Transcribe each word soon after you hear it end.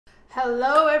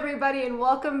Hello everybody and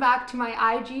welcome back to my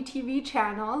IGTV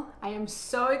channel. I am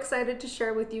so excited to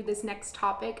share with you this next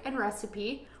topic and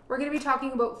recipe. We're going to be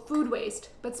talking about food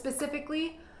waste, but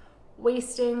specifically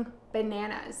wasting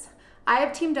bananas. I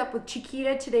have teamed up with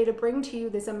Chiquita today to bring to you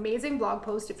this amazing blog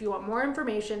post. If you want more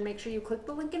information, make sure you click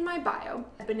the link in my bio.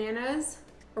 Bananas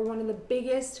are one of the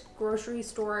biggest grocery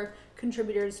store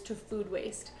contributors to food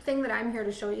waste. The thing that I'm here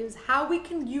to show you is how we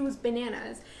can use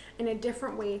bananas in a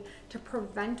different way to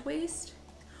prevent waste,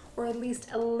 or at least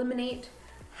eliminate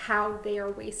how they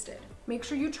are wasted. Make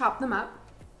sure you chop them up.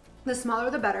 The smaller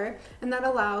the better, and that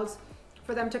allows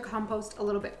for them to compost a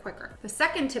little bit quicker. The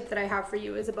second tip that I have for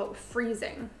you is about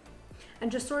freezing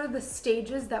and just sort of the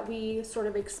stages that we sort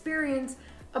of experience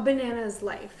a banana's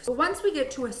life. So once we get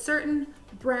to a certain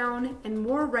brown and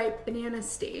more ripe banana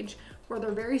stage where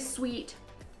they're very sweet,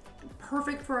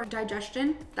 perfect for our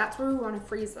digestion, that's where we want to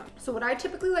freeze them. So what I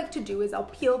typically like to do is I'll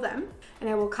peel them and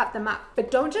I will cut them up, but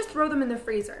don't just throw them in the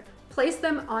freezer. Place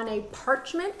them on a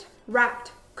parchment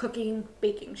wrapped cooking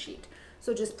baking sheet.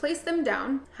 So just place them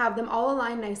down, have them all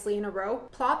aligned nicely in a row,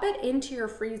 plop it into your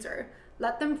freezer,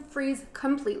 let them freeze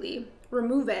completely,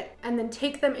 remove it, and then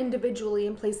take them individually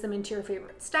and place them into your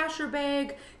favorite stasher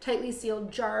bag, tightly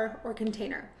sealed jar or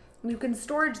container. You can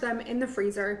storage them in the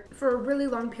freezer for a really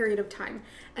long period of time.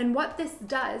 And what this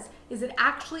does is it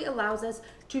actually allows us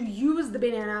to use the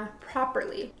banana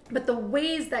properly. But the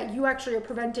ways that you actually are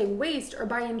preventing waste are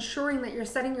by ensuring that you're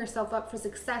setting yourself up for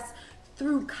success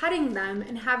through cutting them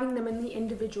and having them in the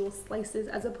individual slices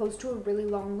as opposed to a really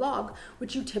long log,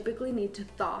 which you typically need to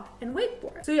thaw and wait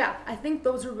for. So yeah, I think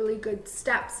those are really good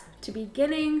steps to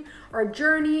beginning our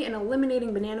journey in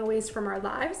eliminating banana waste from our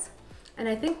lives. And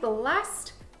I think the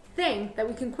last thing that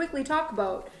we can quickly talk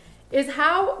about is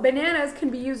how bananas can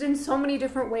be used in so many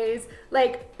different ways,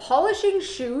 like polishing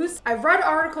shoes. I've read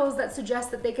articles that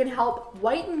suggest that they can help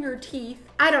whiten your teeth.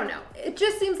 I don't know. It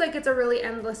just seems like it's a really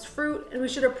endless fruit and we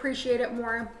should appreciate it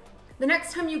more. The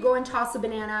next time you go and toss a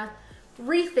banana,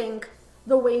 rethink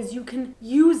the ways you can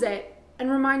use it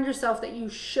and remind yourself that you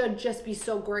should just be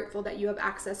so grateful that you have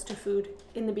access to food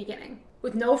in the beginning.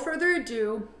 With no further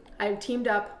ado, I've teamed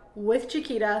up with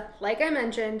Chiquita, like I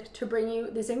mentioned, to bring you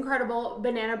this incredible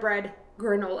banana bread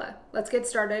granola. Let's get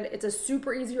started. It's a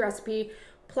super easy recipe.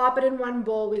 Plop it in one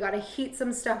bowl. We gotta heat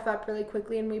some stuff up really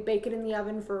quickly and we bake it in the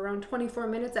oven for around 24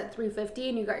 minutes at 350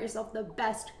 and you got yourself the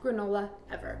best granola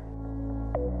ever.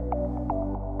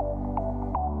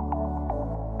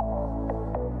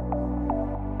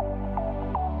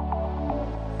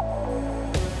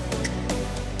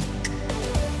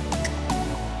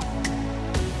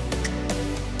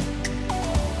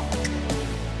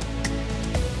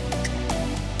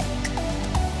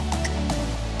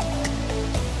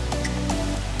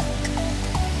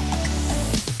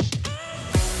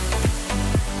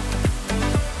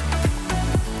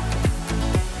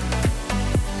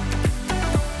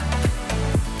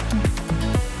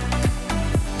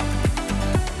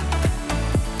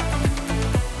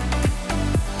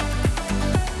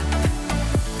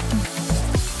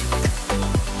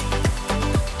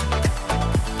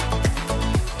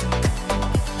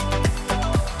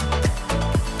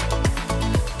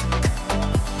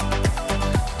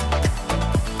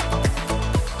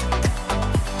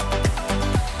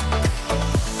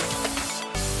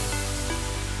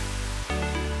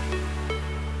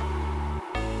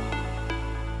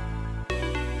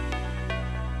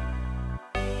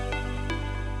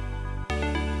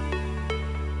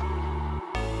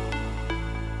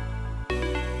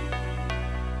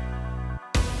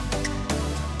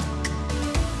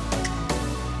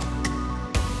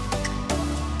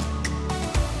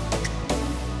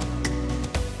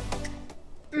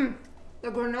 The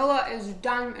granola is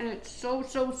done and it's so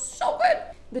good.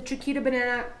 The Chiquita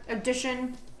banana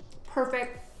addition,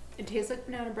 perfect. It tastes like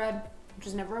banana bread, which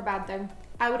is never a bad thing.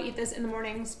 I would eat this in the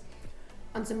mornings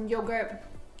on some yogurt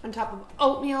on top of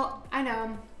oatmeal. I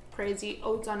know, crazy,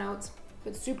 oats on oats,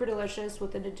 but super delicious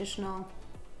with an additional,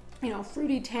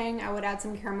 fruity tang. I would add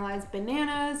some caramelized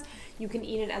bananas. You can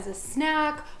eat it as a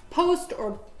snack, post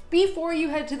or before you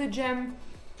head to the gym.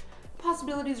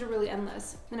 Possibilities are really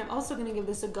endless. And I'm also gonna give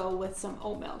this a go with some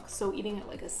oat milk, so eating it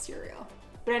like a cereal.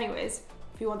 But anyways,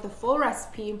 if you want the full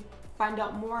recipe, find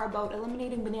out more about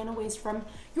eliminating banana waste from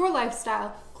your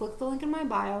lifestyle, click the link in my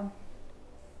bio.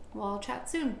 Well, I'll chat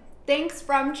soon. Thanks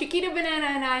from Chiquita Banana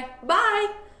and I.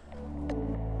 Bye!